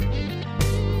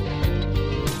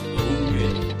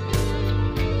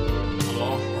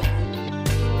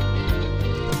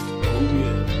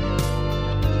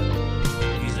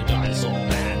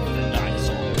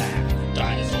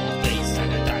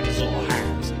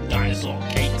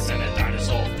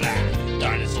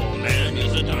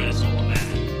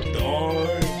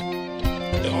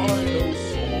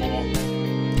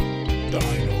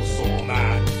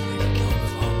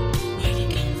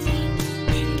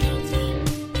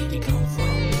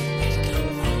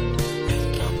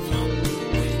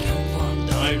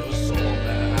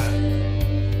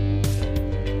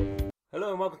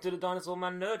welcome to the Dinosaur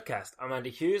Man Nerdcast. I'm Andy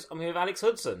Hughes. I'm here with Alex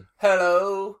Hudson.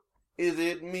 Hello, is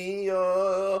it me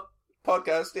you're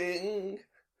podcasting?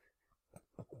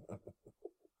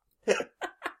 I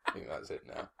think that's it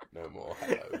now. No more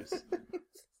hellos.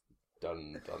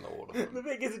 Done all of them. The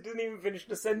thing is, it didn't even finish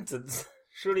the sentence.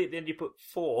 Surely at the end you put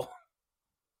 4.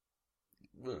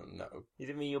 Well, no. You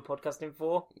didn't mean you're podcasting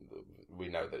 4? We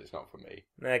know that it's not for me.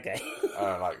 Okay. I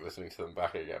don't like listening to them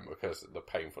back again because of the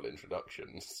painful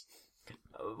introductions.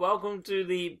 Welcome to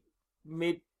the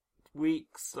midweek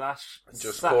 /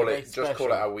 Just Saturday call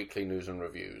it our weekly news and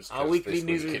reviews. Our weekly this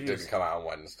news week and it reviews. didn't come out on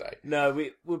Wednesday. No,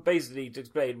 we basically, to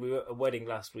explain, we were at a wedding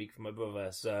last week for my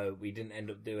brother, so we didn't end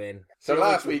up doing... So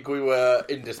last week we were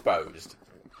indisposed.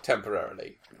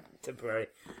 Temporarily.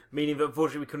 Meaning that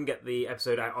unfortunately we couldn't get the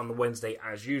episode out on the Wednesday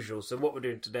as usual. So what we're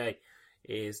doing today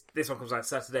is this one comes out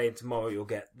Saturday, and tomorrow you'll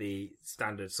get the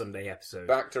standard Sunday episode.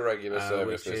 Back to regular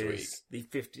service which this week.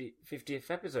 The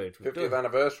 50th episode. 50th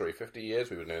anniversary. 50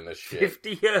 years we've been doing this shit.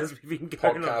 50 years we've been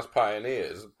going Podcast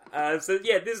pioneers. So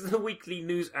yeah, this is the weekly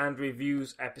news and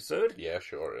reviews episode. Yeah,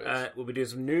 sure it is. We'll be doing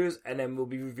some news, and then we'll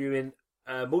be reviewing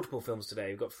multiple films today.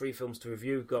 We've got 3 films to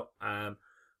review. We've got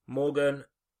Morgan,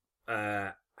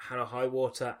 Hannah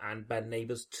Highwater, and Bad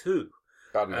Neighbours 2.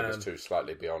 Bad Neighbours 2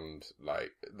 slightly beyond,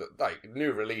 like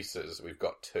new releases, we've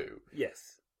got 2.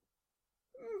 Yes.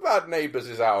 Bad Neighbours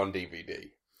is out on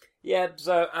DVD. Yeah,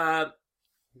 so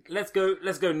let's go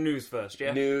news first,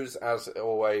 yeah? News, as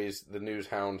always, the news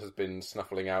hound has been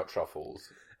snuffling out truffles.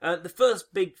 The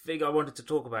first big thing I wanted to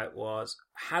talk about was,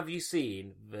 have you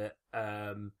seen that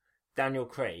Daniel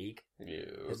Craig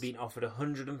has been offered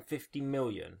 $150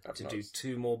 million to do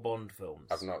 2 more Bond films?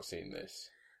 I've not seen this.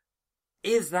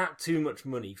 Is that too much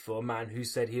money for a man who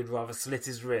said he'd rather slit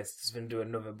his wrists than do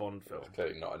another Bond film? It's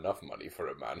clearly not enough money for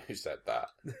a man who said that.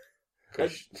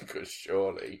 Because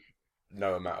surely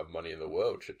no amount of money in the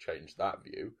world should change that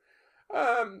view.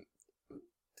 $150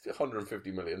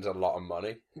 million is a lot of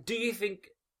money. Do you think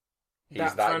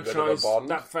he's that good of a Bond?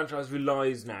 That franchise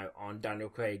relies now on Daniel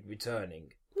Craig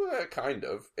returning? Well, kind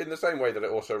of. In the same way that it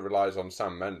also relies on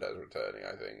Sam Mendes returning,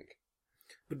 I think.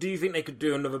 But do you think they could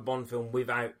do another Bond film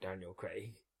without Daniel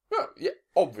Craig? Well, yeah,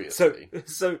 obviously.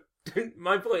 So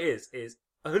my point is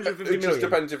 $150 million. It just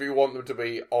depends if you want them to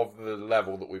be of the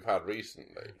level that we've had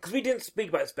recently. Because we didn't speak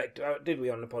about Spectre, did we,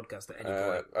 on the podcast at any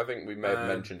point? I think we may have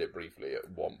mentioned it briefly at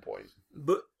one point.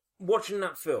 But watching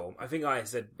that film, I think I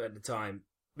said at the time,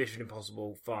 Mission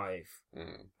Impossible 5,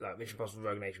 like Mission Impossible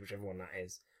Rogue Nation, whichever one that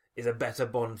is a better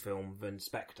Bond film than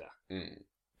Spectre.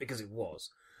 Because it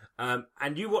was. And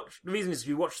the reason is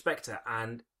you watch Spectre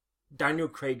and Daniel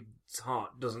Craig's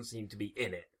heart doesn't seem to be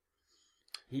in it.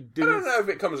 I don't know if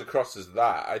it comes across as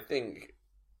that. I think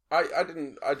I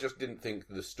just didn't think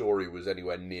the story was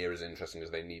anywhere near as interesting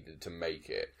as they needed to make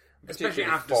it. Especially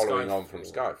particularly after following Skyfall. on from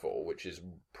Skyfall, which is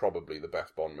probably the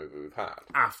best Bond movie we've had.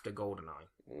 After GoldenEye.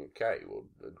 Okay, we'll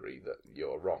agree that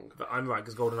you're wrong. But I'm right,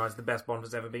 because GoldenEye is the best Bond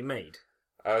that's ever been made.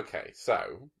 Okay,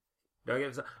 so...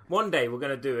 One day we're going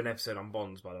to do an episode on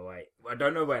Bonds, by the way. I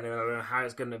don't know when, and I don't know how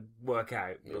it's going to work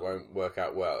out. It won't work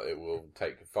out well. It will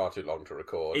take far too long to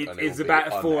record. It's about a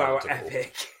 4-hour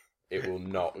epic. It will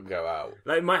not go out.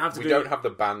 Like, might have to we don't have the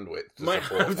bandwidth to might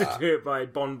support have that. to do it by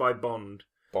Bond. Bond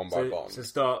by Bond. So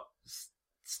start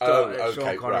at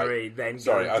Sean Connery, right. then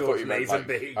Sorry, go George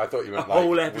Lazenby. I thought you meant a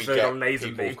whole episode on we get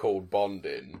Lazenby. people called Bond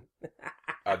in,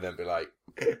 and then be like,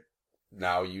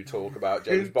 now you talk about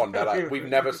James Bond. They're like, we've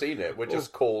never seen it. We're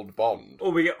just called Bond.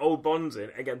 Or we get old Bonds in,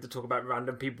 again, to talk about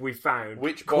random people we found.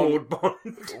 Which called Bond?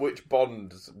 Which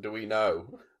Bonds do we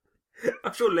know?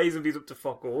 I'm sure Lazenby's up to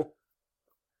fuck all.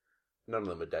 None of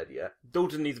them are dead yet.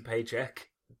 Dalton needs a paycheck.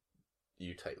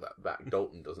 You take that back.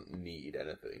 Dalton doesn't need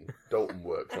anything. Dalton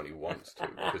works when he wants to,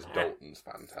 because Dalton's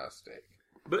fantastic.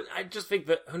 But I just think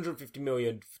that $150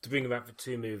 million to bring him out for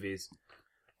 2 movies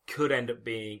could end up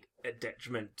being a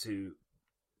detriment to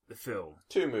the film.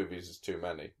 2 movies is too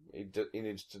many. He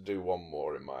needs to do 1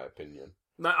 more, in my opinion.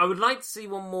 Now, I would like to see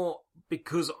 1 more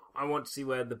because I want to see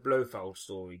where the Blofeld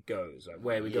story goes, like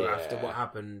where we go after what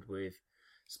happened with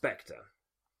Spectre.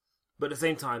 But at the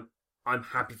same time, I'm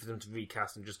happy for them to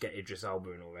recast and just get Idris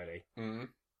Elba in already. Mm.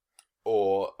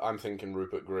 Or I'm thinking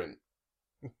Rupert Grint.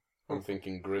 I'm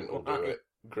thinking Grint will do it.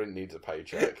 Grint needs a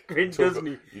paycheck.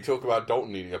 You talk about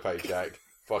Dalton needing a paycheck.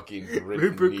 Fucking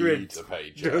Rupert needs a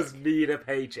paycheck. Does need a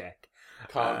paycheck.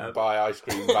 Can't buy ice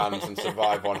cream vans and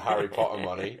survive on Harry Potter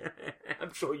money.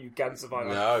 I'm sure you can survive.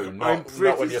 No, not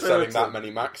when you're selling that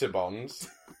many Maxibonds.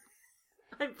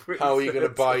 How are you going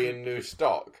to buy in new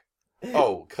stock?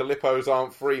 Oh, Calippos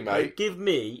aren't free, mate. Give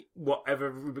me whatever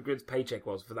Rupert Grint's paycheck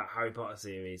was for that Harry Potter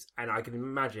series, and I can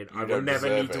imagine I will never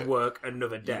need to work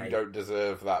another day. You don't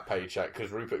deserve that paycheck,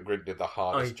 because Rupert Grint did the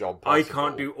hardest job I possible.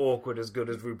 can't do awkward as good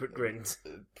as Rupert Grint.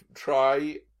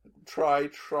 Trying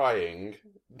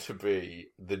to be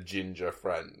the ginger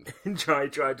friend. try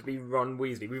to be Ron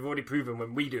Weasley. We've already proven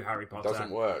when we do Harry Potter, doesn't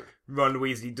work. Ron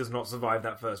Weasley does not survive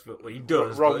that first film. Well, he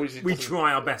does, Ron but Weasley we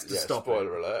try our best to stop it.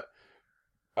 Spoiler alert.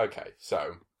 Okay,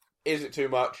 so, is it too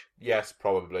much? Yes,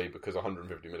 probably, because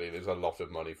 150 million is a lot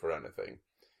of money for anything.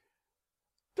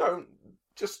 Don't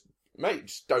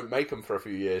make them for a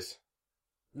few years.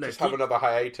 No, have another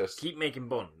hiatus. Keep making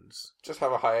Bonds. Just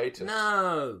have a hiatus.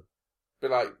 No. Be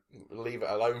like, leave it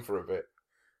alone for a bit.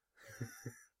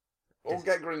 Or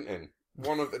get Grint in.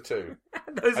 One of the two.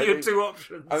 Those are your two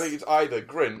options. I think it's either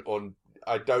Grint or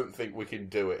I don't think we can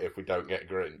do it if we don't get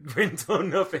Grint. Grint or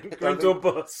nothing. Grint or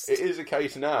bust. It is a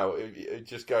case now. If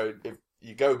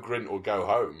you go Grint or go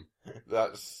home.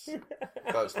 That's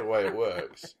the way it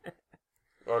works.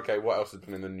 Okay, what else has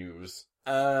been in the news?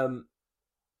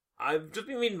 I've just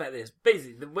been reading about this.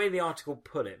 Basically, the way the article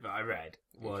put it that I read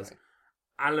was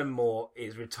Alan Moore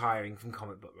is retiring from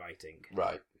comic book writing.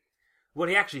 Right. What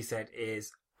he actually said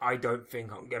is, I don't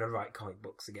think I'm going to write comic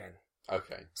books again.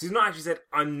 Okay. So he's not actually said,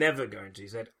 I'm never going to. He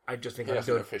said, I just think I'm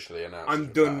done. Officially announced.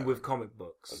 I'm done with comic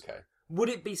books. Okay. Would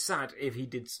it be sad if he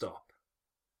did stop?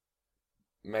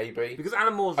 Maybe. Because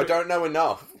Alan Moore's I don't know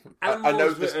enough. I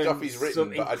know the stuff he's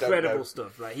written, but I don't know. Some incredible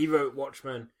stuff. Like, he wrote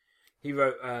Watchmen. He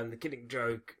wrote The Killing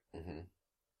Joke. Mm-hmm.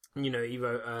 You know, he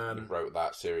wrote... he wrote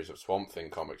that series of Swamp Thing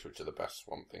comics, which are the best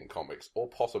Swamp Thing comics, or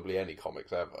possibly any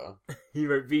comics ever. He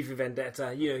wrote V for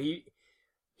Vendetta. You know,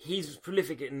 he's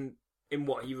prolific in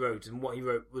what he wrote, and what he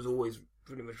wrote was always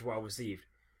pretty much well received.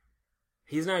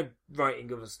 He's now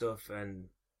writing other stuff and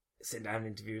sitting down and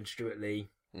interviewing Stuart Lee.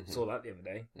 Mm-hmm. Saw that the other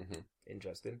day. Mm-hmm.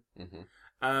 Interesting. Mm-hmm.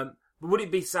 But would it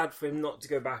be sad for him not to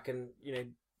go back and, you know,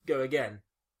 go again?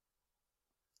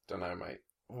 Don't know, mate.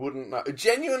 Wouldn't know.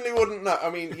 Genuinely wouldn't know. I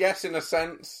mean, yes, in a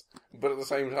sense, but at the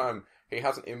same time, he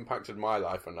hasn't impacted my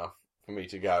life enough for me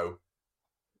to go,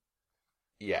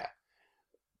 yeah.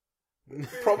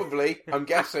 Probably, I'm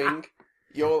guessing,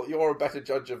 you're a better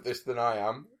judge of this than I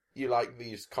am. You like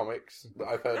these comics that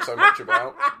I've heard so much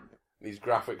about. These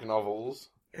graphic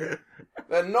novels.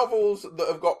 They're novels that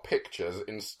have got pictures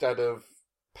instead of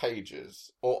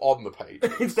pages, or on the page.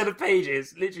 Instead of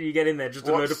pages, literally you get in there just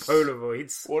a load of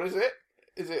Polaroids. What is it?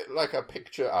 Is it like a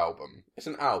picture album? It's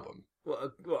an album.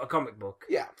 What, a comic book?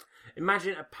 Yeah.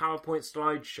 Imagine a PowerPoint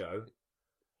slideshow.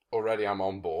 Already I'm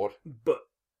on board. But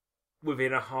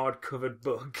within a hard-covered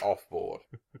book. Off board.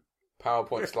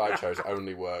 PowerPoint slideshows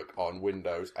only work on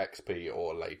Windows XP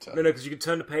or later. No, because you can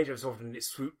turn the page over so often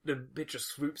and the picture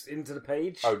swoops into the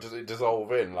page. Oh, does it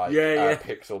dissolve in, like,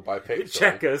 pixel by pixel?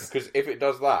 Checkers. Because if it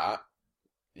does that,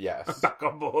 yes. I'm back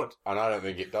on board. And I don't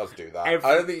think it does do that. I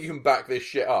don't think you can back this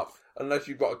shit up. Unless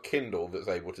you've got a Kindle that's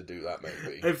able to do that,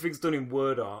 maybe. Everything's done in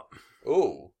word art.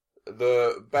 Ooh.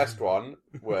 The best one,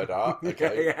 word art,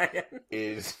 okay,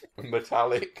 is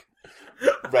metallic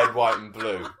red, white and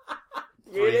blue.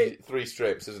 Really? Three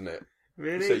strips, isn't it?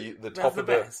 Really? So the top of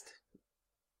it.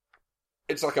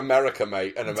 It's like America,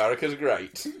 mate, and America's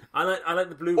great. I like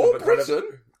the blue one. Or Britain.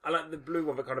 I like the blue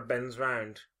one that kind of bends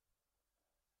round.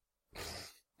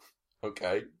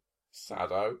 Okay.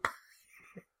 Sado.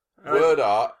 Word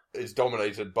art is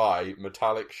dominated by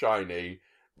metallic, shiny,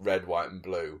 red, white and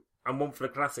blue. And one for the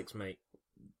classics, mate.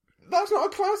 That's not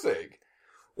a classic.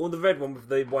 Or the red one with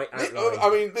the white outline. I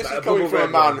mean, this is coming from a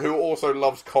man who also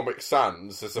loves Comic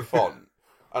Sans as a font.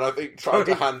 And I think trying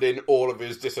to hand in all of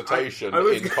his dissertation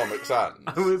in Comic Sans.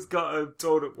 I was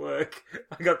told at work,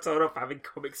 I got told off having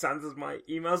Comic Sans as my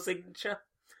email signature.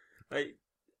 Like,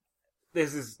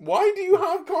 this is... Why do you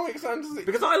have Comic Sans?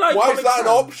 Because I like Why Comic is that Sans,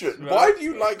 an option? right? Why do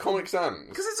you like Comic Sans?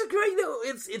 Because it's a great little...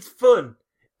 It's fun.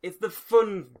 It's the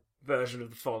fun version of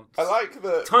the fonts. I like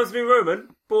the... Times New Roman,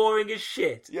 boring as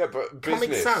shit. Yeah, but business.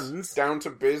 Comic Sans. Down to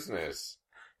business.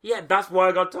 Yeah, that's why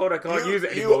I got told I can't use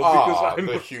it anymore. You are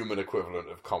the human equivalent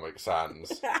of Comic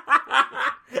Sans.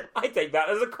 I take that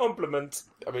as a compliment.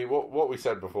 I mean, what we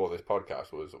said before this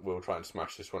podcast was we'll try and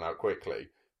smash this one out quickly.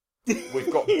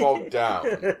 We've got bogged down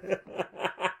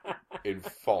in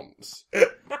fonts.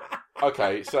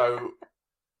 Okay, so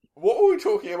what were we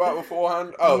talking about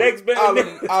beforehand? Oh, next bit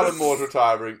Alan Moore's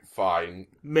retiring. Fine.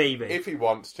 Maybe. If he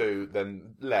wants to,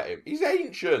 then let him. He's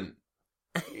ancient.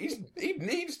 He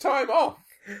needs time off.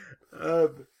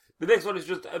 The next one is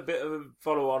just a bit of a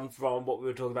follow-on from what we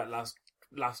were talking about last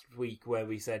last week where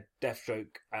we said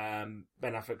Deathstroke, Ben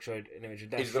Affleck showed an image of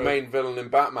Deathstroke. He's the main villain in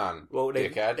Batman,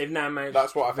 dickhead. They've now managed...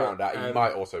 That's what I found out. He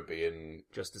might also be in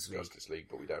Justice League,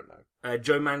 but we don't know.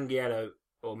 Joe Manganiello,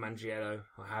 or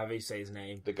however you say his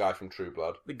name. The guy from True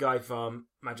Blood. The guy from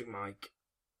Magic Mike.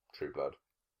 True Blood.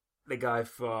 The guy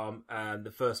from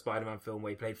the first Spider-Man film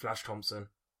where he played Flash Thompson.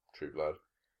 True Blood.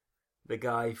 The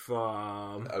guy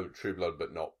from... Oh, True Blood,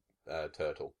 but not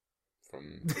Turtle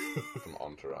from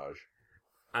Entourage.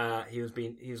 He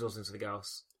was also in something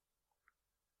else.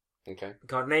 Okay.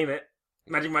 Can't name it.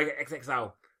 Magic Mike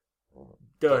XXL.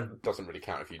 Done. Doesn't really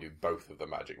count if you do both of the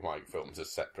Magic Mike films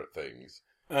as separate things.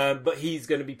 But he's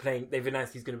going to be playing... They've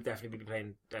announced he's going to definitely be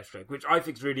playing Deathstroke, which I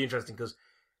think is really interesting because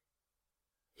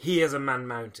he is a man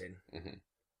mountain. Mm-hmm.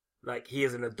 Like, he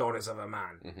is an Adonis of a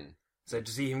man. Mm-hmm. So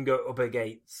to see him go up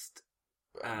against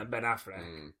Ben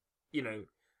Affleck,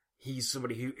 he's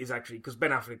somebody who is actually... Because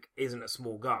Ben Affleck isn't a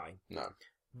small guy. No.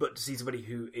 But to see somebody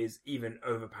who is even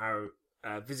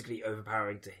physically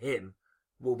overpowering to him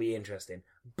will be interesting.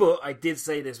 But I did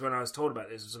say this when I was told about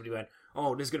this, and somebody went,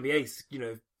 oh, this is going to be ace.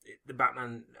 The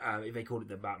Batman, if they called it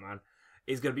the Batman,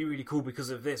 is going to be really cool because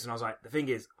of this. And I was like, the thing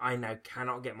is, I now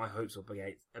cannot get my hopes up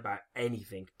about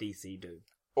anything DC do.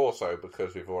 Also,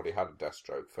 because we've already had a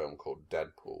Deathstroke film called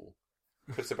Deadpool.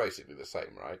 Because they're basically the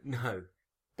same, right? No.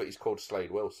 But he's called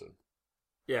Slade Wilson.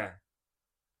 Yeah.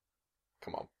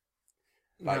 Come on.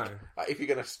 Like, if you're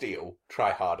going to steal,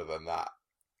 try harder than that.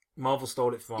 Marvel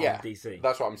stole it from DC.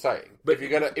 That's what I'm saying. But if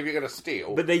you're gonna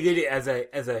steal, but they did it as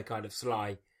a kind of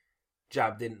sly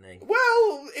jab, didn't they?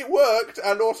 Well, it worked,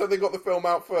 and also they got the film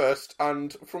out first.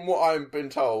 And from what I've been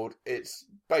told, it's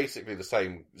basically the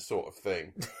same sort of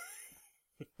thing.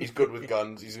 He's good with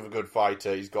guns. He's a good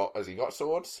fighter. Has he got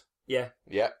swords? Yeah.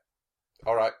 Yeah.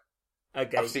 All right.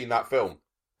 Okay. I've seen that film.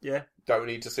 Yeah. Don't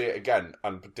need to see it again,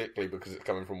 and particularly because it's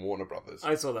coming from Warner Brothers.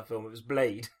 I saw that film. It was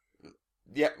Blade.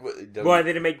 Yeah. Why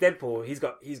did it make Deadpool? He's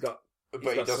got.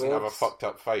 But he doesn't have a fucked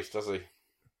up face, does he?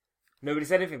 Nobody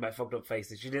said anything about fucked up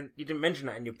faces. You didn't mention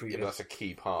that in your previous. Yeah, that's a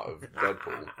key part of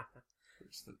Deadpool.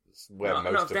 It's where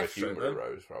most of the humour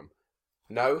arose from.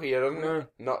 No, he doesn't. No.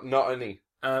 Not any.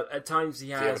 At times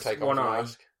he has one eye.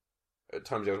 Mask? At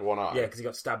times he has one eye. Yeah, because he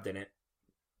got stabbed in it.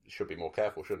 He should be more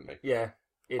careful, shouldn't he? Yeah.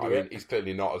 Idiot. I mean, he's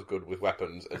clearly not as good with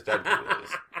weapons as Deadpool is.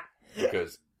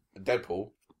 Because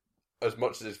Deadpool, as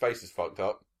much as his face is fucked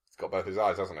up, he's got both his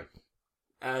eyes, hasn't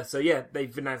he? So yeah,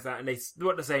 they've announced that, and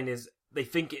what they're saying is they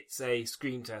think it's a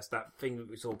screen test. That thing that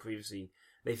we saw previously,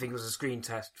 they think it was a screen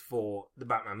test for the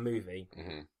Batman movie.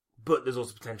 Mm-hmm. But there's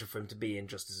also potential for him to be in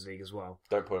Justice League as well.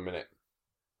 Don't put him in it.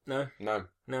 No.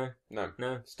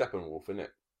 Steppenwolf, innit?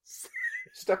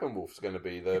 Steppenwolf's going to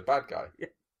be the bad guy.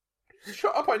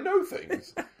 Shut up, I know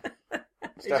things.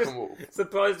 Steppenwolf. It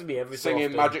surprised me every so often.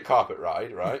 Singing Magic Carpet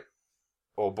Ride, right?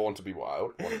 Or Born to be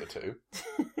Wild, one of the two.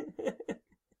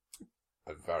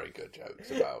 A very good jokes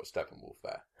about Steppenwolf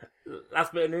there.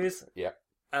 Last bit of news. Yeah.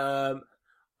 On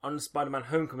the Spider-Man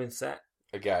Homecoming set.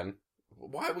 Again,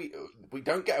 why we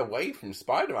don't get away from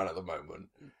Spider-Man at the moment.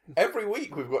 Every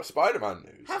week we've got Spider-Man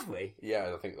news. Have we?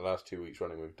 Yeah, I think the last 2 weeks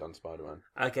running we've done Spider-Man.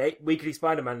 Okay, weekly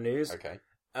Spider-Man news. Okay.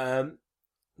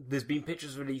 There's been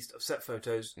pictures released of set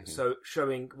photos,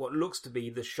 showing what looks to be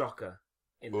the Shocker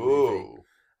in the movie.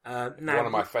 Now, one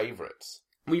of my favourites.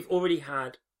 We've already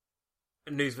had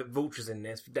news that Vulture's in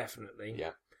this, definitely.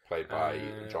 Yeah, played by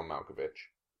John Malkovich.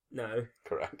 No.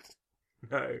 Correct.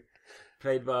 No.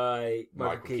 Played by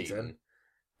Michael Keaton.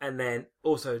 And then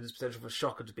also there's potential for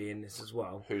Shocker to be in this as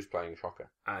well. Who's playing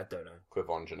Shocker? I don't know.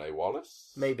 Quvonjene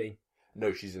Wallace? Maybe.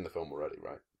 No, she's in the film already,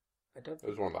 right? I don't think it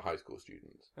was one of the high school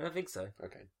students. I don't think so.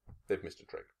 Okay. They've missed a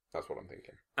trick. That's what I'm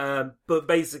thinking. But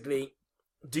basically,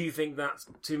 do you think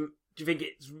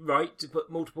it's right to put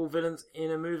multiple villains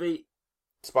in a movie?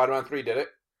 Spider-Man 3 did it.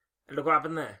 And look what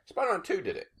happened there. Spider-Man 2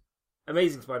 did it.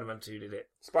 Amazing Spider-Man 2 did it.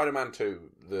 Spider-Man 2,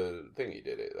 the thingy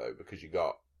did it, though, because you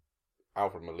got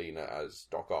Alfred Molina as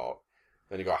Doc Ock,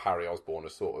 then you got Harry Osborn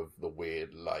as sort of the weird,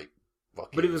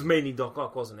 fucking... But it was mainly Doc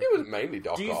Ock, wasn't it? It was mainly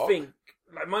Doc Ock. Do you think...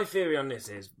 my theory on this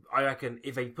is, I reckon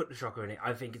if they put the Shocker in it,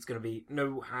 I think it's going to be...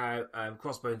 Know how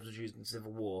Crossbones was used in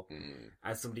Civil War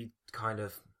as somebody to kind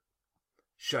of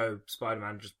show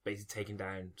Spider-Man just basically taking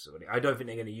down somebody. I don't think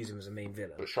they're going to use him as a main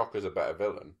villain. But Shocker's a better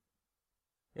villain.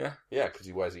 Yeah? Yeah, because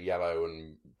he wears a yellow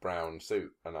and brown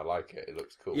suit, and I like it. It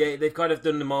looks cool. Yeah, they've kind of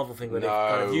done the Marvel thing where they've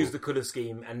kind of used the colour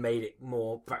scheme and made it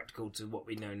more practical to what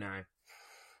we know now.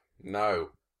 No.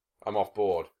 I'm off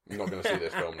board. I'm not going to see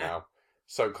this film now.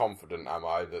 So confident am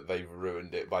I that they've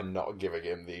ruined it by not giving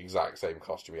him the exact same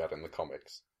costume he had in the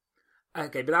comics.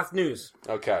 Okay, but that's news.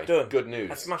 Okay, done. Good news.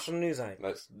 Let's smash some news out.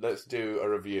 Let's do a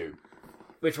review.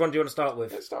 Which one do you want to start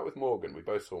with? Let's start with Morgan. We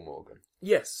both saw Morgan.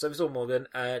 Yes, so we saw Morgan.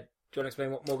 Do you want to explain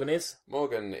what Morgan is?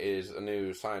 Morgan is a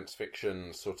new science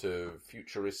fiction, sort of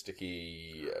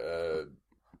futuristic-y,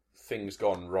 things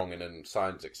gone wrong in a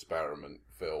science experiment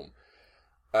film.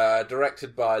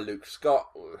 Directed by Luke Scott,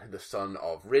 the son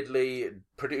of Ridley.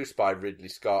 Produced by Ridley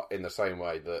Scott in the same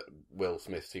way that Will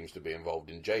Smith seems to be involved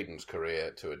in Jaden's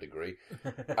career to a degree.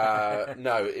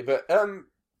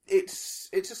 It's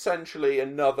essentially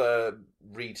another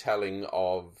retelling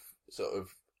of sort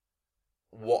of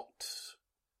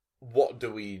what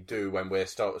do we do when we're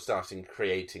starting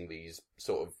creating these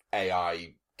sort of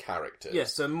AI characters.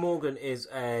 Yes, so Morgan is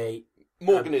a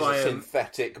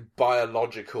synthetic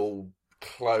biological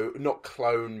not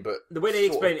clone, but the way they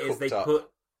explain it is they put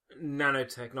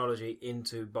nanotechnology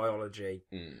into biology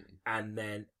and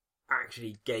then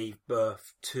actually gave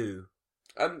birth to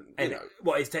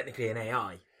what is technically an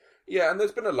AI. Yeah, and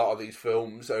there's been a lot of these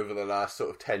films over the last sort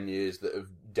of 10 years that have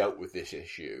dealt with this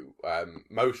issue.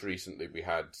 Most recently we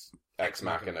had Ex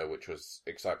Machina, which was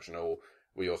exceptional.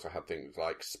 We also had things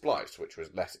like Splice, which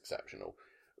was less exceptional.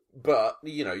 But,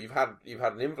 you've had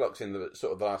an influx in the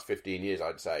sort of the last 15 years,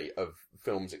 I'd say, of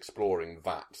films exploring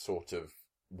that sort of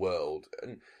world.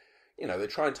 And, they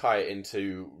try and tie it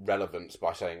into relevance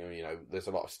by saying, there's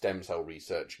a lot of stem cell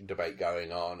research debate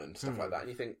going on and stuff like that. And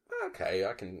you think, okay,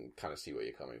 I can kind of see where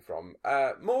you're coming from.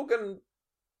 Morgan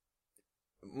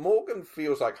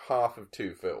feels like half of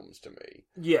two films to me.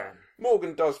 Yeah.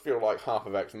 Morgan does feel like half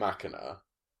of Ex Machina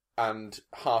and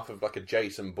half of like a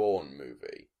Jason Bourne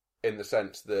movie, in the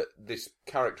sense that this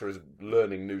character is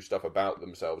learning new stuff about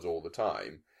themselves all the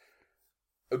time.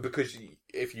 Because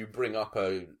if you bring up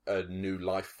a new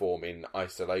life form in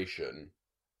isolation,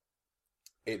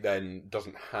 it then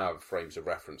doesn't have frames of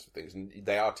reference for things. And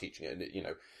they are teaching it, and,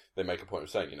 they make a point of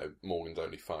saying, Morgan's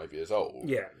only 5 years old.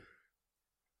 Yeah.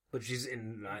 But she's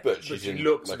in, she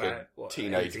looks like about, a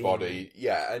teenage 18. body.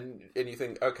 Yeah, and you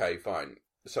think, okay, fine.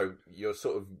 So you're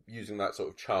sort of using that sort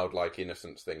of childlike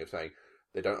innocence thing of saying,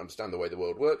 they don't understand the way the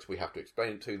world works, we have to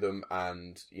explain it to them,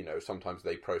 and, sometimes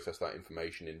they process that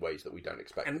information in ways that we don't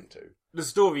expect them to. The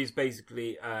story is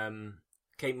basically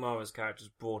Kate Mara's character is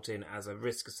brought in as a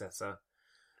risk assessor.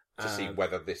 To see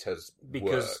whether this has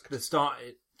because worked. The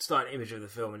starting image of the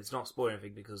film, and it's not spoiling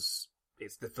anything because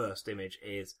it's the first image,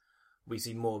 is we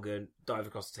see Morgan dive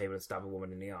across the table and stab a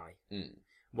woman in the eye. Mm.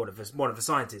 One of the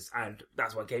scientists, and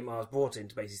that's why Kate Mara's brought in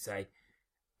to basically say,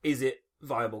 is it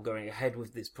viable going ahead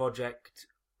with this project,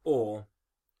 or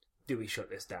do we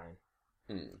shut this down?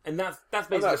 And that's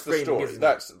basically the story. Isn't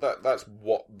that's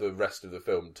what the rest of the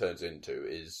film turns into,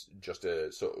 is just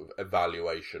a sort of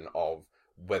evaluation of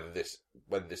whether this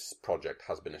project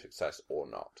has been a success or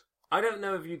not. I don't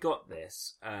know if you got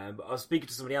this, but I was speaking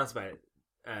to somebody else about it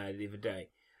the other day,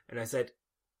 and I said,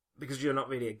 because you're not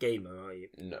really a gamer, are you?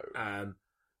 No.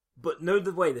 But know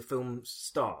the way the film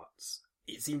starts,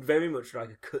 it seemed very much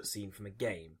like a cutscene from a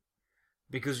game.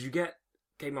 Because you get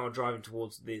Kate Mara driving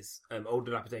towards this old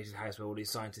dilapidated house where all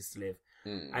these scientists live,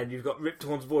 and you've got Rip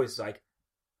Torn's voice like,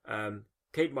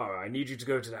 Kate Mara, I need you to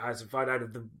go to the house and find out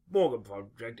if the Morgan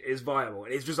project is viable.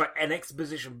 And it's just like an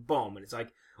exposition bomb, and it's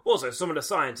like, also, some of the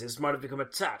scientists might have become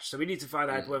attached, so we need to find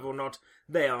out whether or not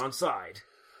they are on side.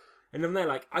 And then they're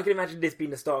like, I can imagine this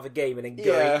being the start of a game and then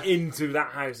going into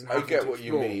that house and having to explore. I get what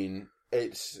you mean.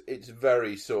 It's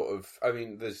very sort of, I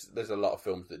mean, there's a lot of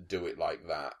films that do it like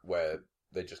that, where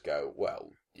they just go,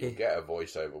 well, you get a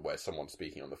voiceover where someone's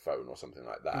speaking on the phone or something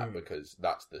like that, because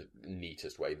that's the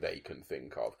neatest way they can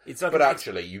think of. But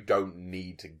actually, you don't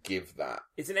need to give that.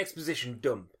 It's an exposition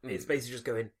dump. It's basically just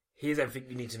going, here's everything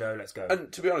you need to know, let's go.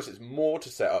 And to be honest, it's more to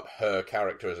set up her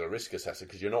character as a risk assessor,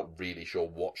 because you're not really sure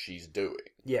what she's doing.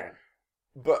 Yeah.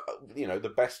 But,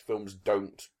 the best films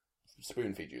don't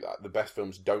spoon feed you that. The best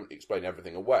films don't explain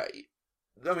everything away.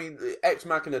 I mean, Ex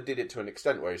Machina did it to an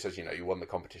extent where he says, you won the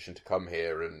competition to come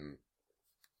here, and,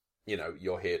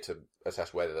 you're here to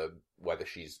assess whether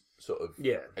she's sort of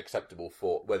acceptable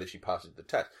for, whether she passes the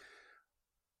test.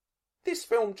 This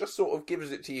film just sort of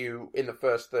gives it to you in the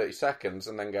first 30 seconds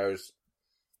and then goes,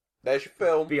 there's your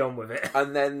film. Be on with it.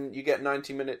 And then you get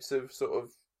 90 minutes of sort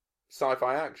of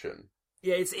sci-fi action.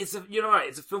 Yeah, you're right,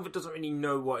 it's a film that doesn't really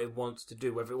know what it wants to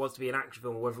do, whether it wants to be an action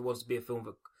film or whether it wants to be a film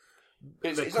that...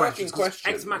 It's asking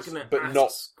questions, Ex Machina but asks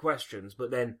not questions,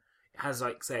 but then it has,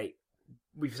 like, say,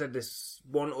 we've said this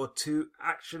 1 or 2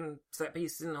 action set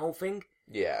pieces in the whole thing.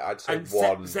 Yeah, I'd say and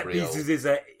one set real... pieces is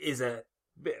a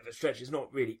bit of a stretch. It's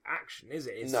not really action, is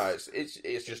it? No,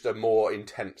 it's just a more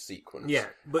intense sequence. Yeah,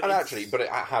 but it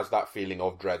has that feeling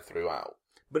of dread throughout.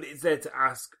 But it's there to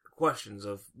ask questions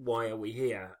of why are we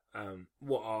here,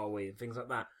 what are we, and things like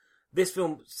that. this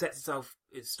film sets itself,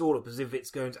 it's stalled up as if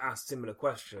it's going to ask similar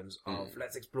questions of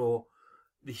let's explore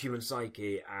the human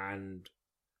psyche and,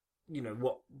 you know,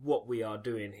 what we are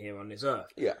doing here on this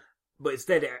earth. Yeah. But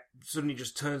instead it suddenly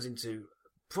just turns into,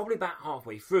 probably about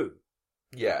halfway through.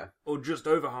 Yeah. Or just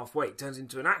over halfway, it turns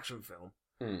into an action film.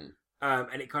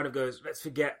 And it kind of goes, let's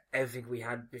forget everything we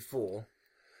had before.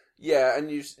 Yeah, and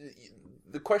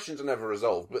the questions are never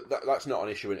resolved, but that's not an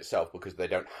issue in itself because they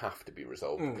don't have to be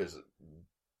resolved because,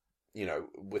 you know,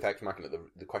 with Ex Machina,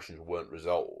 the questions weren't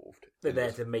resolved. They're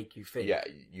there to make you think. Yeah,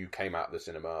 you came out of the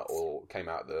cinema or came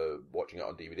out watching it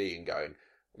on DVD and going,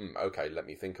 okay, let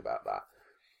me think about that.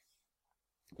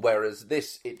 Whereas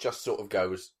this, it just sort of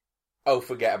goes, oh,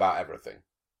 forget about everything.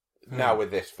 Now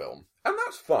with this film. And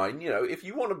that's fine, you know, if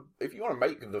you want to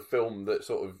make the film that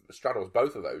sort of straddles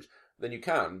both of those, then you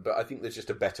can, but I think there's just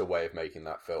a better way of making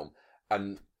that film,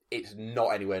 and it's not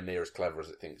anywhere near as clever as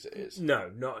it thinks it is.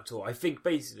 No, not at all. I think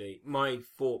basically my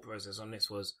thought process on this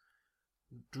was,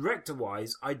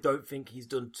 director-wise, I don't think he's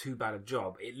done too bad a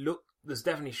job. There's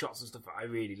definitely shots and stuff that I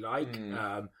really like.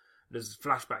 There's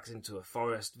flashbacks into a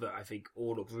forest that I think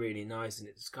all look really nice, and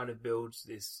it just kind of builds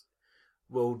this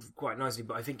world quite nicely,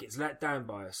 but I think it's let down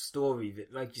by a story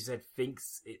that, like you said,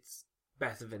 thinks it's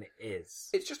better than it is.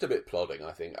 It's just a bit plodding,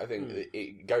 I think. I think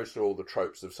it goes through all the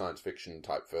tropes of science fiction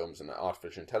type films and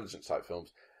artificial intelligence type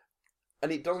films, and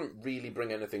it doesn't really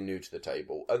bring anything new to the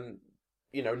table. And,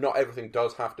 you know, not everything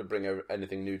does have to bring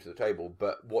anything new to the table,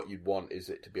 but what you'd want is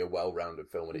it to be a well-rounded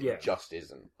film, and it just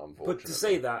isn't, unfortunately. But to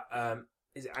say that,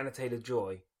 is it Anna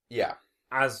Taylor-Joy? Yeah.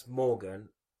 As Morgan.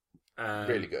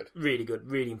 Really good. Really good.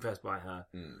 Really impressed by her.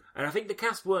 And I think the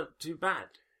cast weren't too bad.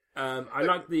 I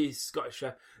liked the Scottish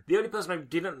chef. The only person I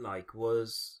didn't like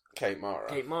was Kate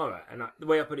Mara. And the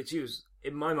way I put it to you is,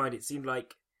 in my mind, it seemed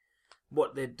like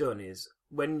what they'd done is,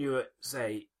 when you're at,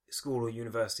 say, school or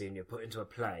university and you're put into a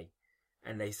play,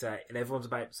 and everyone's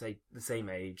about, say, the same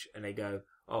age, and they go,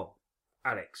 oh,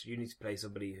 Alex, you need to play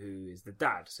somebody who is the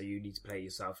dad, so you need to play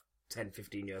yourself 10,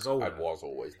 15 years older. I was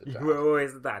always the dad. You were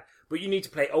always the dad. But you need to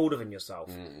play older than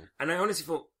yourself. And I honestly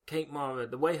thought Kate Mara,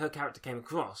 the way her character came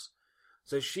across,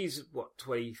 so she's,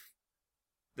 20,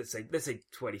 let's say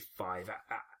 25,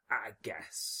 I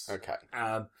guess. Okay.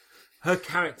 Her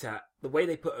character, the way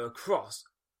they put her across,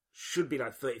 should be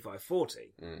like 35,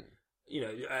 40. You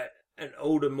know, an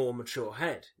older, more mature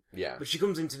head. Yeah. But she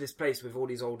comes into this place with all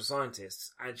these older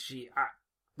scientists, and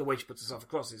the way she puts herself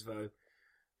across is though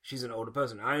she's an older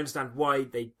person. I understand why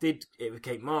they did it with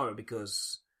Kate Mara,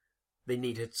 because they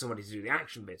needed somebody to do the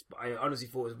action bits, but I honestly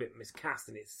thought it was a bit miscast,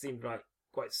 and it seemed like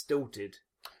quite stilted.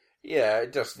 Yeah,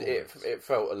 it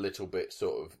felt a little bit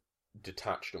sort of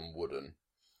detached and wooden.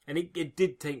 And it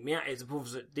did take me out. It's a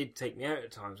performance that did take me out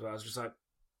at times, where I was just like,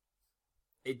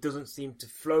 it doesn't seem to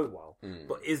flow well.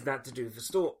 But is that to do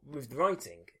with the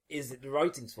writing? Is it the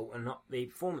writing's fault and not the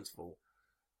performance fault?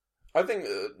 I think,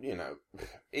 you know,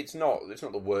 it's not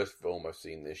the worst film I've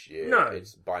seen this year. No.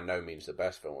 It's by no means the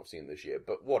best film I've seen this year.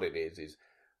 But what it is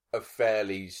a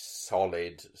fairly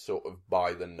solid, sort of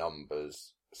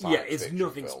by-the-numbers science it's fiction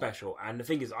nothing film. Special. And the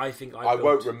thing is, I think I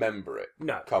won't remember it.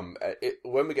 No.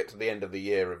 When we get to the end of the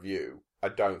year review, I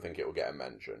don't think it will get a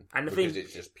mention. And because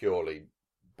it's just purely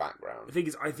background. The thing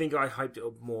is, I think I hyped it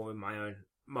up more in my own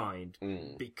mind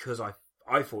because I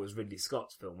thought it was Ridley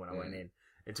Scott's film when I went in,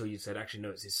 until you said, actually, no,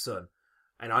 it's his son.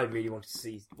 And I really wanted to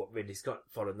see what Ridley Scott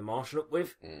followed The Martian up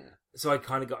with. So I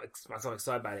kind of got myself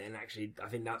excited about it, and actually, I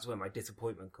think that's where my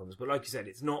disappointment comes. But like you said,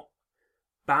 it's not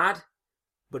bad,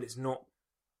 but it's not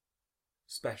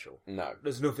special. No.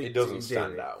 There's nothing. It doesn't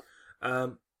stand out.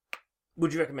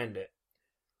 Would you recommend it?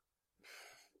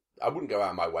 I wouldn't go out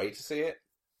of my way to see it.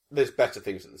 There's better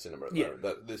things at the cinema at the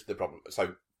moment. That's the problem.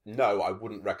 So, no, I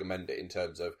wouldn't recommend it in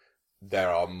terms of there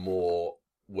are more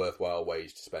worthwhile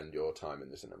ways to spend your time in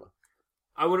the cinema.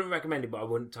 I wouldn't recommend it, but I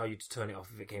wouldn't tell you to turn it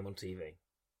off if it came on TV.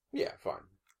 Yeah, fine.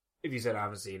 If you said I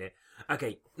haven't seen it.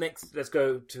 Okay, next, let's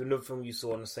go to another film you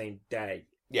saw on the same day.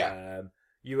 Yeah.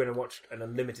 You went and watched an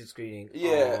unlimited screening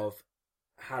of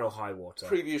Hell or High Water.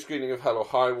 Preview screening of Hell or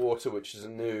High Water, which is a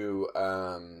new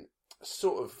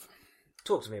sort of...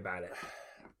 Talk to me about it.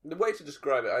 The way to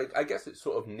describe it, I guess it's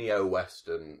sort of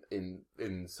neo-Western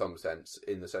in some sense,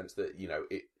 in the sense that, you know,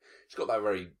 it's got that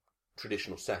very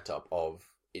traditional setup of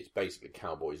it's basically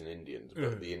cowboys and Indians,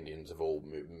 but the Indians have all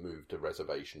moved to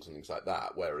reservations and things like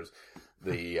that, whereas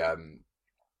the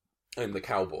and the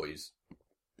cowboys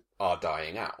are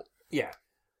dying out. Yeah.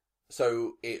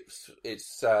 So it's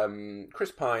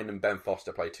Chris Pine and Ben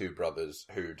Foster play two brothers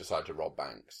who decide to rob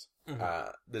banks.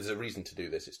 There's a reason to do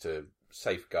this. It's to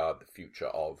safeguard the future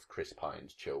of Chris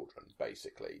Pine's children,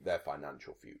 basically, their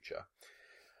financial future.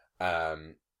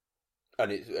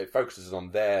 and it focuses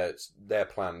on their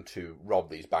plan to rob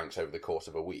these banks over the course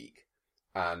of a week.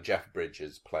 And Jeff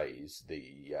Bridges plays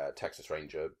the Texas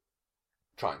Ranger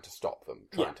trying to stop them,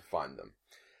 trying to find them.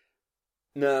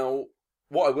 Now,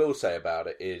 what I will say about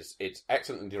it is it's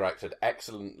excellently directed,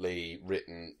 excellently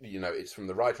written. You know, it's from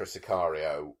the writer of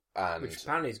Sicario and which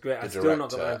apparently is great. I've still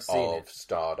not got around to seeing it.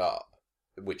 Starred Up,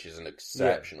 which is an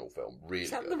exceptional film. Really,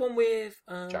 is that good. The one with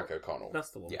Jack O'Connell? That's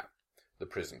the one. Yeah, the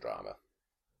prison drama.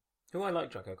 Who I like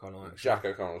Jack O'Connell. Actually, Jack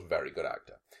O'Connell's a very good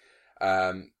actor.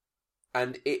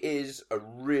 And it is a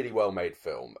really well-made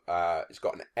film. It's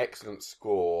got an excellent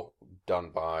score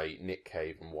done by Nick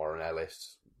Cave and Warren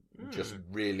Ellis. Just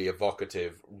really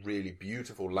evocative, really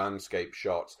beautiful landscape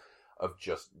shots of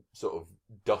just sort of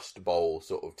Dust Bowl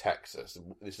sort of Texas.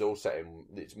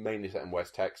 It's mainly set in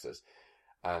West Texas.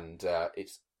 And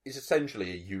it's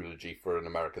essentially a eulogy for an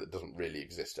America that doesn't really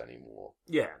exist anymore.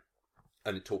 Yeah.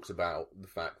 And it talks about the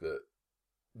fact that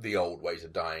the old ways are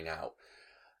dying out.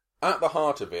 At the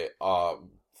heart of it are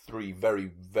three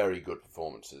very, very good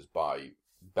performances by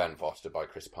Ben Foster, by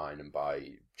Chris Pine, and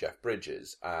by Jeff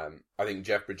Bridges. I think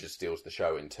Jeff Bridges steals the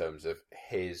show in terms of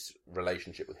his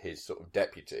relationship with his sort of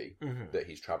deputy that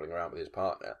he's travelling around with his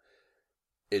partner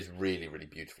is really, really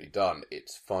beautifully done.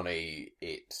 It's funny.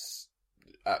 It's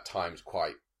at times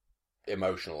quite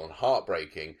emotional and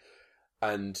heartbreaking.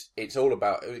 And it's all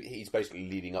about, he's basically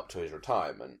leading up to his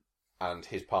retirement. And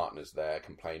his partner's there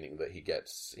complaining that he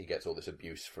gets all this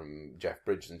abuse from Jeff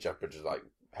Bridges, and Jeff Bridges is like,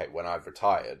 hey, when I've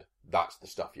retired, that's the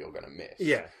stuff you're going to miss.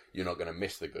 Yeah. You're not going to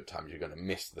miss the good times. You're going to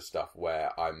miss the stuff where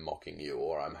I'm mocking you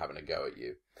or I'm having a go at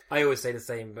you. I always say the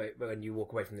same but when you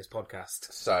walk away from this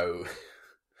podcast. So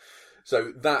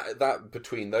that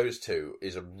between those two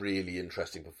is a really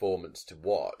interesting performance to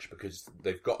watch because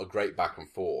they've got a great back and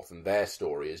forth, and their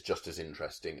story is just as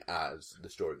interesting as the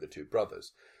story of the two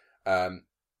brothers.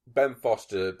 Ben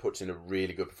Foster puts in a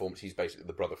really good performance. He's basically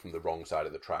the brother from the wrong side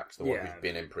of the tracks, the one who's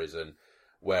been in prison.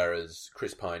 Whereas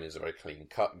Chris Pine is a very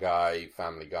clean-cut guy,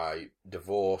 family guy,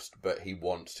 divorced, but he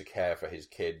wants to care for his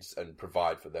kids and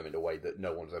provide for them in a way that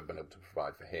no one's ever been able to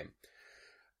provide for him.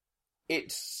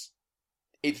 It's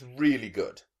really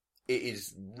good. It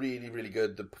is really, really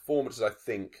good. The performances, I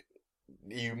think,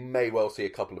 you may well see a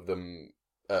couple of them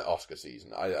at Oscar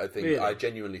season. I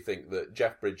genuinely think that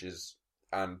Jeff Bridges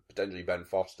and potentially Ben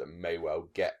Foster may well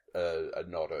get a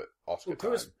nod at Oscar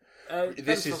time.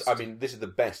 This is the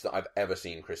best that I've ever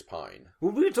seen Chris Pine.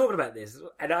 Well, we were talking about this,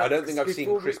 and I don't think I've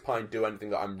seen Chris Pine do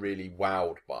anything that I'm really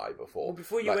wowed by before. Well,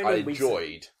 before you I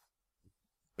enjoyed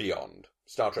Beyond.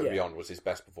 Star Trek Beyond was his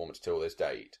best performance till this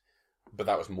date, but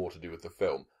that was more to do with the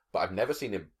film. But I've never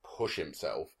seen him push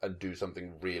himself and do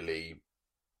something really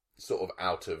sort of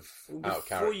out of character.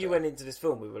 Before you went into this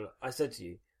film, I said to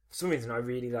you, for some reason, I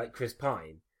really like Chris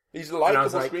Pine. He's a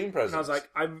likeable screen presence. And I was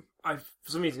like,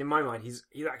 for some reason, in my mind, he's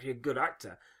actually a good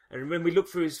actor. And when we looked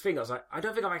through his thing, I was like, I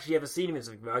don't think I've actually ever seen him in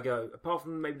something. But I go, apart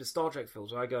from maybe the Star Trek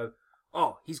films, where I go,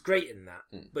 oh, he's great in that.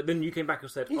 But then you came back and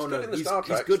said, he's good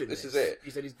in this. Is it.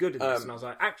 You said he's good in this. And I was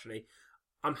like, actually,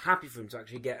 I'm happy for him to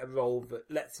actually get a role that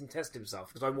lets him test himself,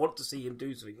 because I want to see him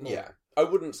do something more. Yeah. I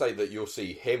wouldn't say that you'll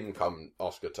see him come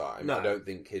Oscar time. No. I don't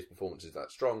think his performance is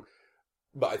that strong.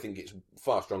 But I think it's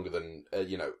far stronger than,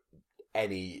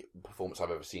 any performance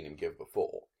I've ever seen him give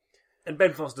before. And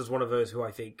Ben Foster's one of those who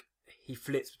I think he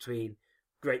flits between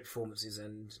great performances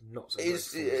and not so great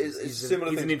performances. It's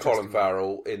similar thing to Colin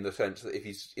Farrell in the sense that if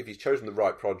he's chosen the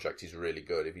right project, he's really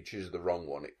good. If he chooses the wrong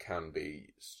one, it can be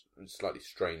slightly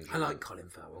strange. I like Colin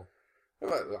Farrell.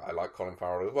 I like Colin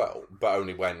Farrell as well, but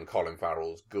only when Colin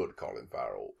Farrell's good Colin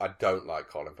Farrell. I don't like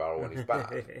Colin Farrell when he's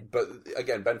bad. But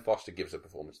again, Ben Foster gives a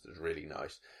performance that's really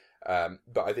nice.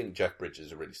 But I think Jeff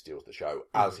Bridges really steals the show,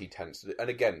 as he tends to do.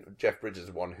 And again, Jeff Bridges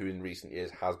is one who in recent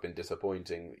years has been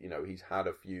disappointing. You know, he's had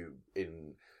a few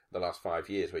in the last 5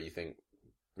 years where you think,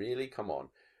 really? Come on.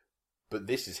 But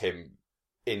this is him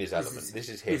in his element. This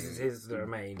is his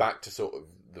domain. Back to sort of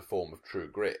the form of True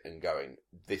Grit and going,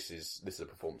 this is a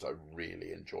performance I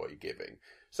really enjoy giving.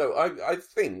 So I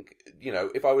think,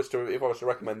 if I was to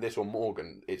recommend this or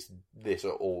Morgan, it's this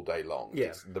all day long. Yeah.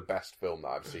 It's the best film that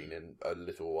I've seen in a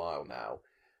little while now.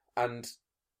 And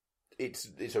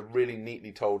it's a really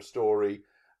neatly told story,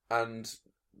 and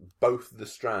both the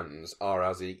strands are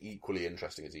as equally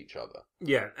interesting as each other.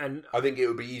 Yeah, and I think it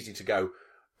would be easy to go,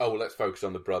 oh, well, let's focus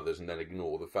on the brothers and then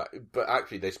ignore the fact. But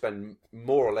actually, they spend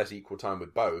more or less equal time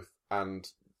with both, and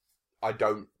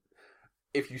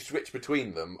if you switch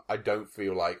between them, I don't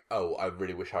feel like, oh, I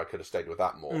really wish I could have stayed with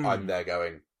that more. I'm there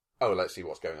going, oh, let's see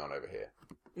what's going on over here.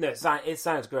 No, it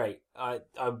sounds great. I'll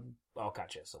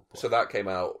catch it at some point. So that came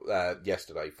out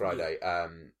yesterday, Friday.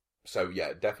 So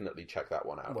yeah, definitely check that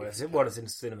one out. What is in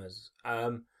cinemas.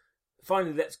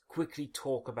 Finally, let's quickly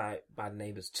talk about Bad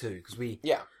Neighbours 2, because we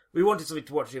wanted something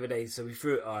to watch the other day, so we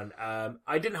threw it on.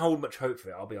 I didn't hold much hope for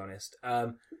it, I'll be honest.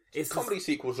 Comedy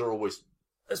sequels are always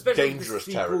especially dangerous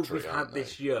the sequels territory, we've had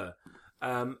this year.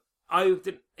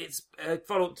 It's a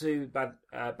follow-up to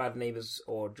Bad Neighbours,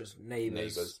 or just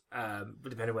Neighbours.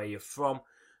 Depending where you're from,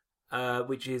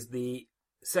 which is the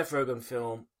Seth Rogen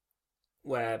film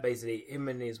where basically him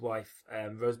and his wife,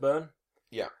 Rose Byrne,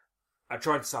 are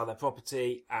trying to sell their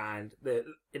property, and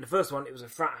in the first one it was a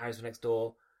frat house next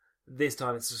door. This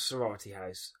time it's a sorority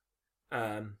house.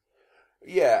 And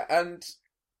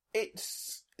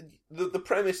it's the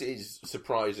premise is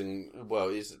surprising. Well,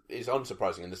 is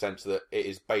unsurprising in the sense that it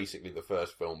is basically the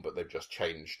first film, but they've just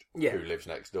changed who lives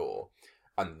next door,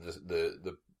 and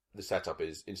the setup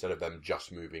is, instead of them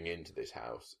just moving into this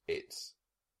house, it's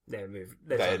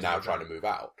they're now trying to move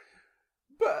out.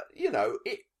 But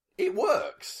it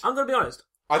works. I'm going to be honest.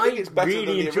 I think it's better really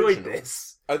than the enjoyed original.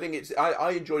 This. I think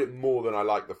I enjoyed it more than I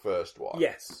liked the first one.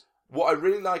 Yes. What I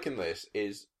really like in this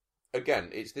is, again,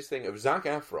 it's this thing of Zac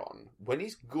Efron. When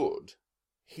he's good,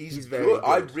 he's very good. good.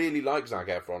 I really like Zac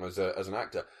Efron as an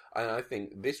actor, and I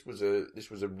think this was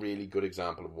a really good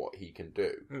example of what he can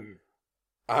do.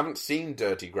 I haven't seen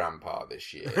Dirty Grandpa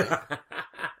this year.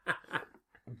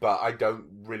 But I don't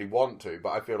really want to.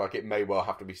 But I feel like it may well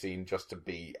have to be seen just to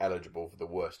be eligible for the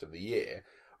worst of the year.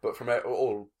 But from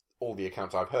all the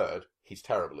accounts I've heard, he's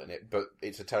terrible in it. But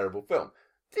it's a terrible film.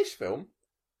 This film,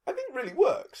 I think, really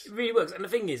works. It really works. And the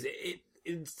thing is, it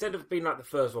instead of being like the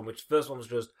first one, which the first one was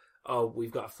just, oh,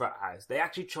 we've got a frat house, they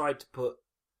actually tried to put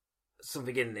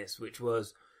something in this, which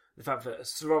was the fact that a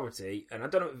sorority, and I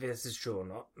don't know if this is true or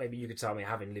not, maybe you could tell me,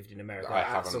 having lived in America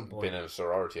at some point. I haven't been in a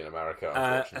sorority in America,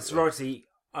 unfortunately. A sorority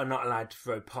are not allowed to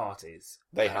throw parties.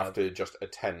 They have to just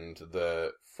attend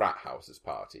the frat house's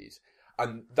parties.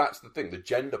 And that's the thing, the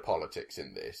gender politics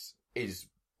in this is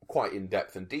quite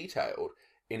in-depth and detailed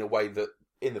in a way that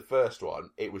in the first one,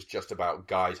 it was just about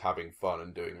guys having fun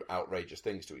and doing outrageous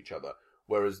things to each other.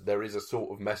 Whereas there is a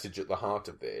sort of message at the heart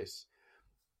of this.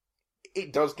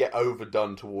 It does get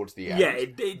overdone towards the end. Yeah,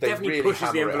 it definitely really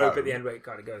pushes the envelope at the end where it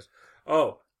kind of goes,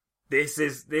 oh, this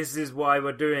is why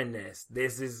we're doing this.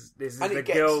 This is the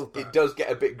girl. It does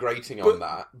get a bit grating on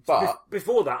that, but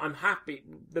before that, I'm happy.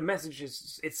 The message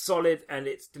it's solid and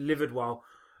it's delivered well.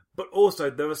 But also,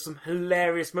 there are some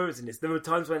hilarious moments in this. There were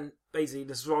times when basically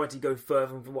the sorority go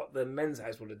further than what the men's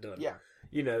house would have done. Yeah,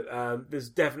 there's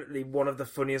definitely one of the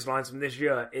funniest lines from this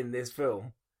year in this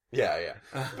film. Yeah.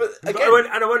 But again,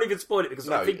 I won't even spoil it because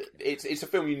I think it's a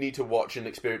film you need to watch and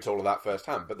experience all of that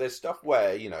firsthand. But there's stuff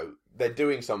where they're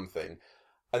doing something,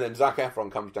 and then Zac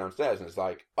Efron comes downstairs and it's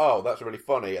like, "Oh, that's really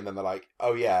funny," and then they're like,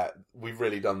 "Oh yeah, we've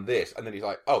really done this," and then he's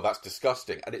like, "Oh, that's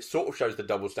disgusting," and it sort of shows the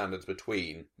double standards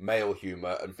between male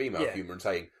humour and female humour, and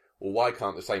saying, "Well, why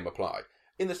can't the same apply?"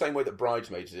 In the same way that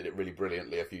Bridesmaids did it really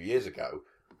brilliantly a few years ago,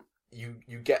 you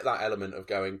get that element of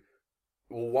going,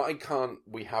 well, why can't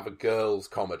we have a girls'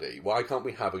 comedy? Why can't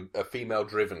we have a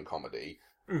female-driven comedy?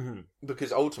 Mm-hmm.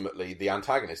 Because ultimately, the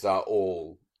antagonists are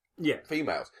all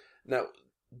females. Now,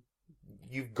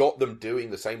 you've got them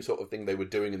doing the same sort of thing they were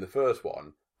doing in the first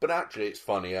one, but actually it's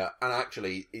funnier, and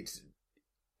actually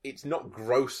it's not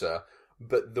grosser,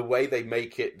 but the way they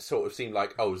make it sort of seem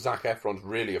like, oh, Zac Efron's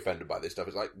really offended by this stuff.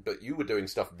 It's like, but you were doing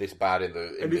stuff this bad in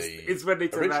the it's when they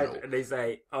turn original. around and they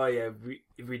say, oh yeah,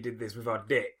 if we did this with our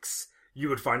dicks, you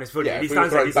would find this funny. Yeah, and he if we were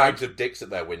stands there, throwing bags of dicks at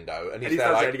their window, and he's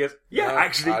there like, and he goes, yeah, no,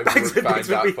 actually, I bags would of dicks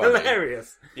would be funny.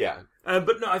 hilarious. Yeah.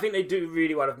 But no, I think they do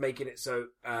really well of making it so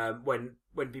when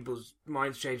people's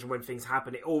minds change and when things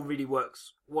happen, it all really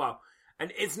works well.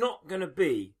 And it's not going to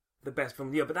be the best film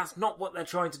of the year, but that's not what they're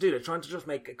trying to do. They're trying to just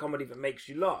make a comedy that makes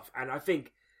you laugh. And I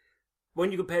think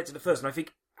when you compare it to the first, and I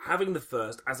think having the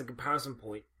first as a comparison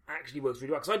point actually works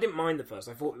really well. Because I didn't mind the first.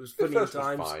 I thought it was funny at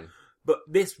times. Was fine. But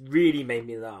this really made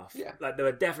me laugh. Yeah. Like, there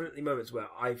were definitely moments where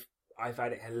I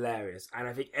found it hilarious. And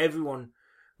I think everyone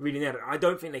really nailed it. I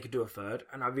don't think they could do a third,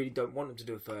 and I really don't want them to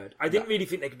do a third. I didn't really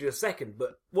think they could do a second,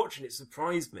 but watching it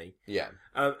surprised me. Yeah.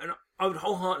 And I would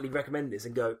wholeheartedly recommend this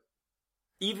and go,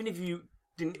 even if you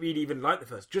didn't really even like the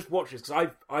first, just watch this, because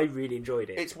I really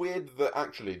enjoyed it. It's weird that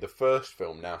actually the first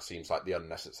film now seems like the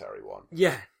unnecessary one.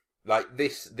 Yeah. Like,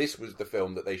 this was the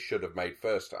film that they should have made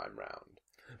first time round.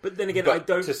 But then again, I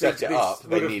don't to set think it up,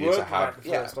 they needed to have the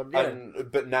first one. Yeah.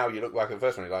 But now you look back at the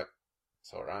first one, you're like,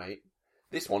 it's all right.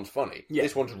 This one's funny. Yeah.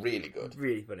 This one's really good.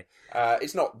 Really funny.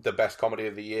 It's not the best comedy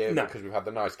of the year because we've had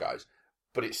The Nice Guys,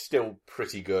 but it's still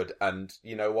pretty good. And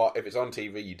you know what? If it's on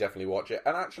TV, you definitely watch it.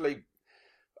 And actually,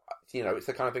 it's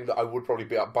the kind of thing that I would probably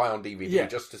buy on DVD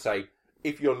just to say,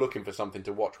 if you're looking for something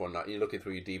to watch one night, you're looking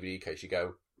through your DVD case, you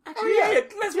go, actually,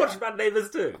 let's watch Bad Neighbours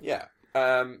 2. Yeah.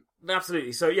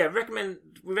 Absolutely. So, we recommend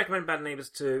Bad Neighbours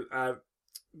 2.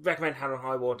 Recommend Hell or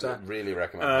High Water. Really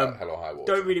recommend Hell or High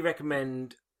Water. Don't really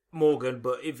recommend Morgan,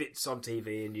 but if it's on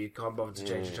TV and you can't bother to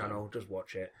change the channel, just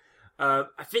watch it. I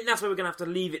think that's where we're going to have to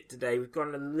leave it today. We've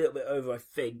gone a little bit over, I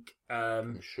think.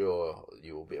 I'm sure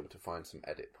you will be able to find some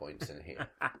edit points in here.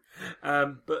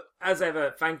 But as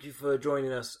ever, thank you for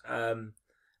joining us. You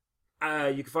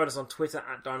can find us on Twitter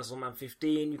at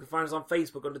DinosaurMan15. You can find us on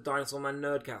Facebook under Dinosaur Man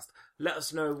Nerdcast. Let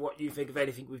us know what you think of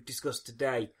anything we've discussed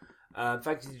today.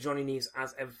 Thank you to Johnny Neves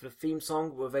as ever for the theme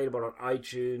song. We're available on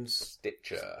iTunes,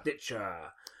 Stitcher.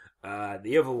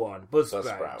 The other one,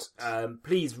 Buzzsprout.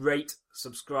 Please rate,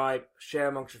 subscribe, share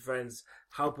amongst your friends.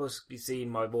 Help us be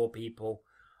seen by more people.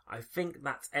 I think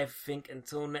that's everything.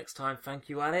 Until next time, thank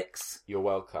you, Alex. You're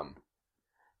welcome.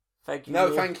 Thank you.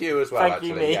 No, thank you as well, thank actually.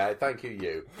 You, me. Yeah, thank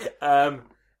you.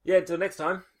 Until next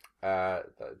time.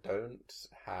 Don't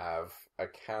have a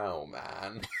cow,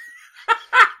 man.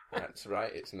 That's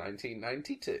right, it's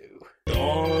 1992.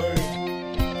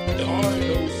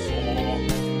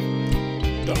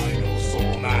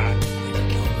 Dinosaur Man.